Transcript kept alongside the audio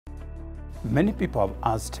Many people have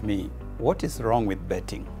asked me, what is wrong with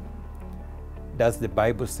betting? Does the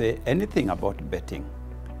Bible say anything about betting?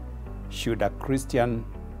 Should a Christian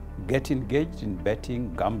get engaged in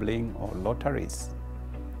betting, gambling, or lotteries?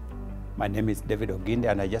 My name is David Oginde,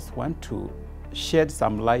 and I just want to shed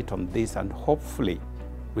some light on this, and hopefully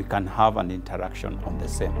we can have an interaction on the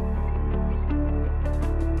same.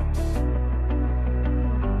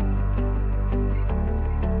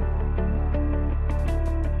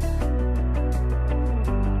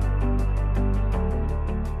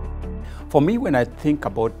 For me, when I think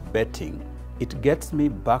about betting, it gets me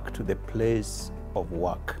back to the place of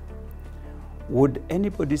work. Would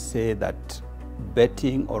anybody say that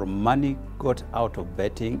betting or money got out of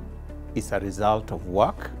betting is a result of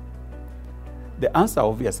work? The answer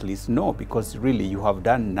obviously is no, because really you have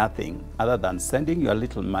done nothing other than sending your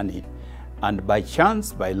little money, and by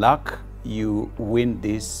chance, by luck, you win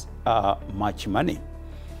this much money.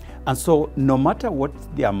 And so no matter what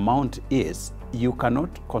the amount is, you cannot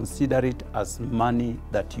consider it as money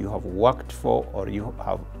that you have worked for or you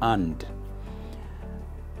have earned.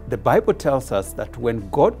 The Bible tells us that when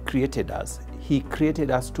God created us, He created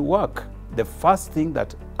us to work. The first thing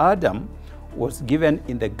that Adam was given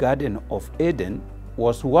in the Garden of Eden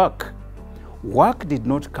was work. Work did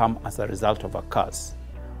not come as a result of a curse.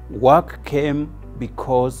 Work came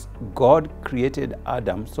because God created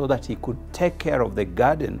Adam so that he could take care of the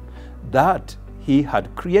garden that he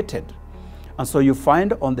had created. And so you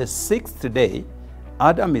find on the sixth day,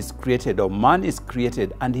 Adam is created, or man is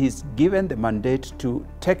created, and he's given the mandate to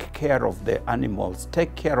take care of the animals,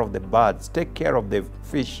 take care of the birds, take care of the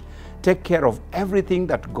fish, take care of everything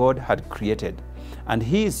that God had created. And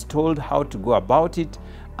he is told how to go about it.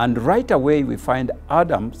 And right away we find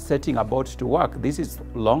Adam setting about to work. This is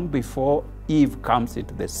long before Eve comes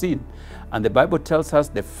into the scene. And the Bible tells us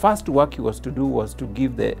the first work he was to do was to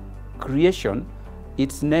give the creation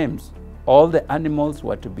its names. All the animals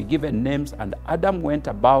were to be given names, and Adam went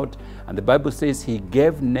about, and the Bible says he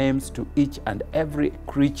gave names to each and every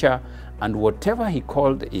creature, and whatever he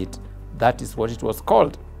called it, that is what it was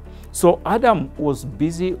called. So Adam was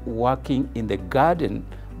busy working in the garden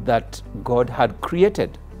that God had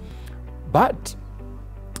created. But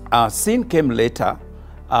sin came later,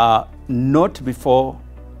 not before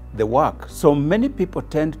the work. So many people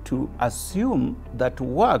tend to assume that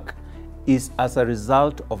work is as a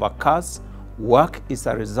result of a curse. Work is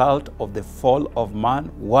a result of the fall of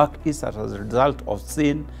man. Work is as a result of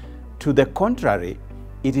sin. To the contrary,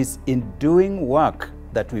 it is in doing work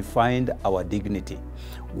that we find our dignity.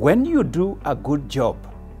 When you do a good job,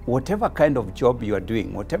 whatever kind of job you are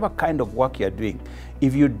doing, whatever kind of work you are doing,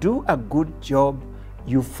 if you do a good job,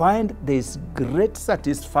 you find there's great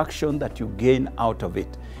satisfaction that you gain out of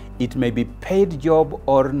it. It may be paid job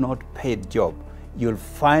or not paid job. You'll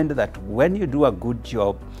find that when you do a good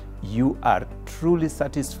job, you are truly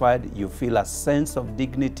satisfied. You feel a sense of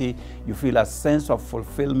dignity. You feel a sense of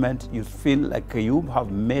fulfillment. You feel like you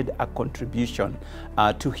have made a contribution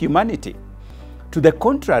to humanity. To the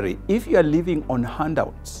contrary, if you are living on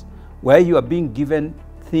handouts, where you are being given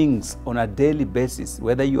things on a daily basis,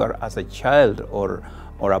 whether you are as a child or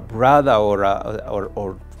a brother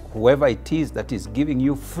or whoever it is that is giving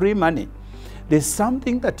you free money, there's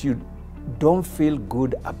something that you don't feel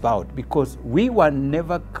good about, because we were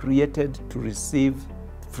never created to receive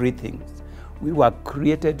free things. We were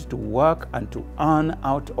created to work and to earn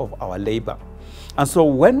out of our labor. And so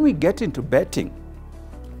when we get into betting,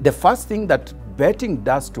 the first thing that betting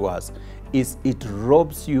does to us is it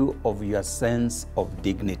robs you of your sense of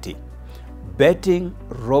dignity. Betting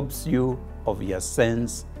robs you of your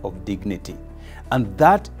sense of dignity. And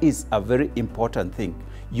that is a very important thing.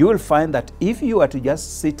 You will find that if you are to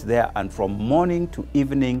just sit there and from morning to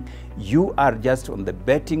evening, you are just on the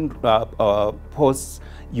betting posts,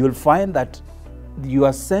 you'll find that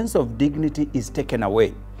your sense of dignity is taken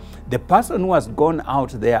away. The person who has gone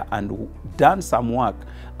out there and done some work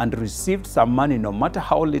and received some money, no matter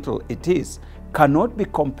how little it is, cannot be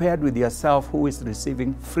compared with yourself who is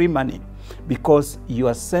receiving free money, because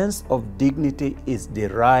your sense of dignity is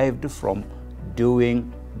derived from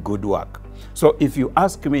doing good work. So if you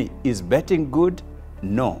ask me, is betting good?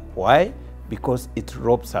 No. Why? Because it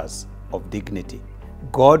robs us of dignity.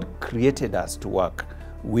 God created us to work.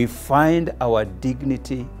 We find our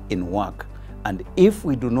dignity in work. And if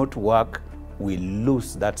we do not work, we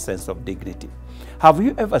lose that sense of dignity. Have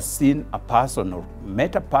you ever seen a person or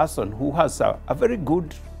met a person who has a very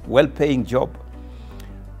good, well-paying job,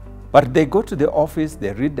 but they go to the office,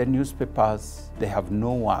 they read the newspapers, they have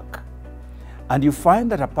no work? And you find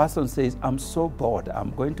that a person says, I'm so bored,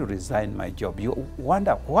 I'm going to resign my job. You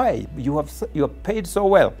wonder why. You are paid so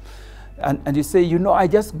well. And you say, you know, I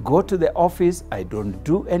just go to the office, I don't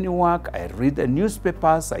do any work, I read the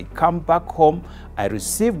newspapers, I come back home, I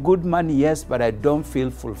receive good money, yes, but I don't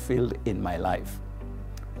feel fulfilled in my life.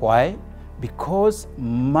 Why? Because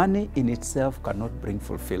money in itself cannot bring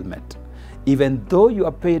fulfillment. Even though you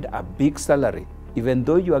are paid a big salary, even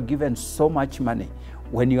though you are given so much money,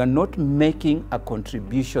 when you are not making a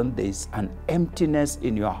contribution, there is an emptiness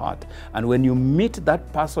in your heart. And when you meet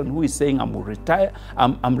that person who is saying,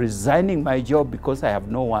 I'm resigning my job because I have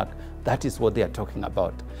no work, that is what they are talking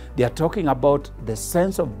about. They are talking about the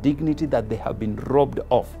sense of dignity that they have been robbed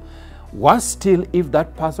of. Worse still, if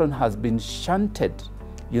that person has been shunted,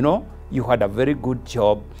 you know, you had a very good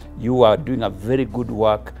job, you are doing a very good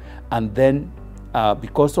work, and then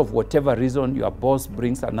because of whatever reason, your boss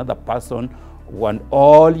brings another person, when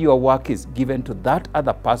all your work is given to that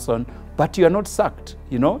other person, but you are not sacked,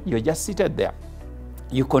 you know, you're just seated there.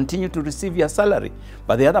 You continue to receive your salary,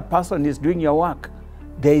 but the other person is doing your work.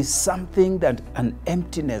 There is something that, an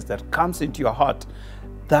emptiness that comes into your heart.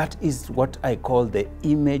 That is what I call the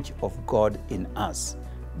image of God in us.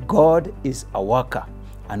 God is a worker,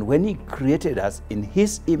 and when He created us in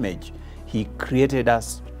His image, He created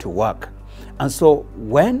us to work. And so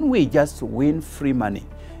when we just win free money,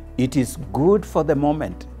 it is good for the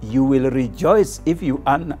moment. You will rejoice if you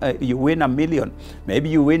win $1 million. Maybe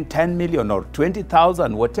you win 10 million or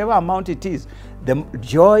 20,000, whatever amount it is. The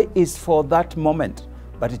joy is for that moment,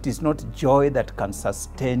 but it is not joy that can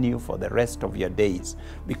sustain you for the rest of your days,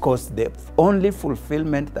 because the only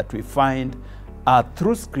fulfillment that we find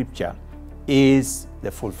through Scripture is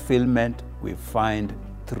the fulfillment we find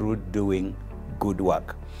through doing good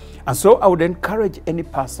work. And so I would encourage any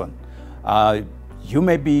person, you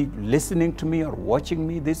may be listening to me or watching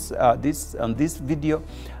me this video,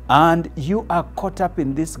 and you are caught up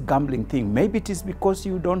in this gambling thing. Maybe it is because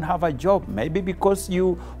you don't have a job, maybe because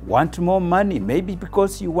you want more money, maybe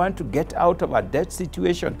because you want to get out of a debt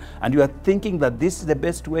situation, and you are thinking that this is the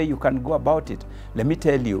best way you can go about it. Let me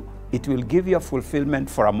tell you, it will give you a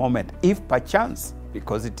fulfillment for a moment, if perchance,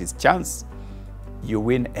 because it is chance, you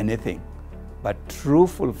win anything. But true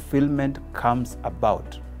fulfillment comes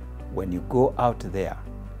about when you go out there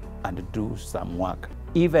and do some work,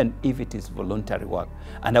 even if it is voluntary work.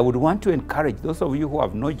 And I would want to encourage those of you who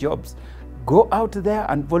have no jobs, go out there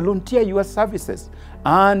and volunteer your services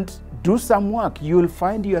and do some work. You will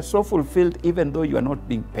find you are so fulfilled even though you are not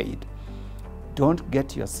being paid. Don't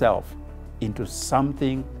get yourself into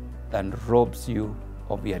something that robs you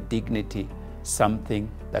of your dignity, something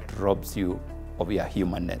that robs you of your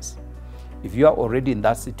humanness. If you are already in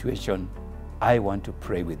that situation, I want to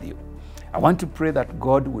pray with you. I want to pray that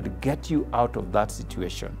God would get you out of that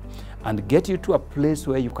situation and get you to a place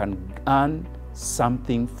where you can earn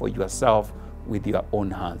something for yourself with your own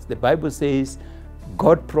hands. The Bible says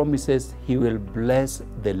God promises He will bless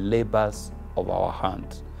the labors of our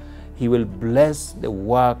hands. He will bless the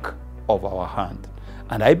work of our hand.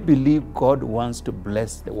 And I believe God wants to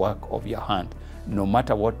bless the work of your hand, no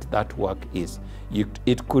matter what that work is.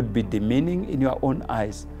 It could be demeaning in your own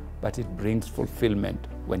eyes, but it brings fulfillment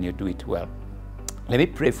when you do it well. Let me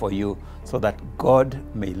pray for you so that God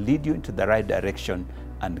may lead you into the right direction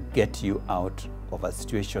and get you out of a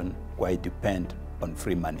situation where you depend on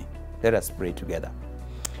free money. Let us pray together.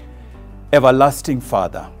 Everlasting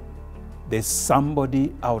Father, there's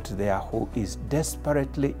somebody out there who is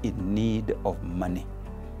desperately in need of money.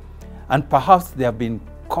 And perhaps they have been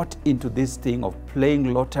caught into this thing of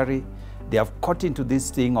playing lottery. They have caught into this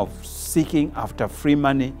thing of seeking after free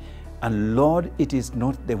money. And Lord, it is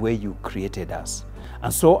not the way you created us.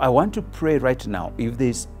 And so I want to pray right now, if there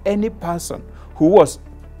is any person who was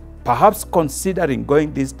perhaps considering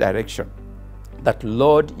going this direction, that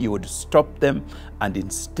Lord, you would stop them and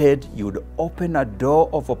instead you would open a door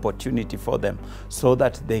of opportunity for them so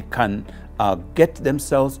that they can get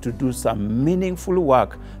themselves to do some meaningful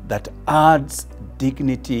work that adds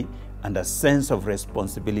dignity and a sense of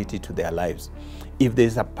responsibility to their lives. If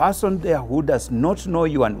there's a person there who does not know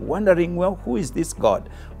you and wondering, well, who is this God?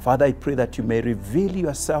 Father, I pray that you may reveal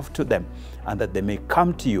yourself to them and that they may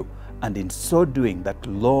come to you. And in so doing, that,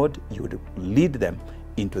 Lord, you would lead them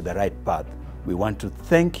into the right path. We want to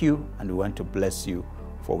thank you and we want to bless you,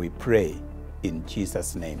 for we pray in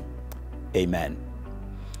Jesus' name. Amen.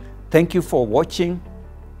 Thank you for watching.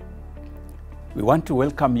 We want to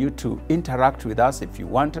welcome you to interact with us. If you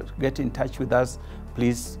want to get in touch with us,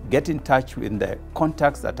 please get in touch with the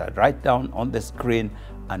contacts that are right down on the screen,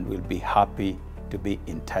 and we'll be happy to be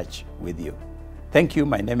in touch with you. Thank you.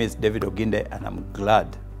 My name is David Oginde, and I'm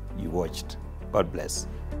glad you watched. God bless.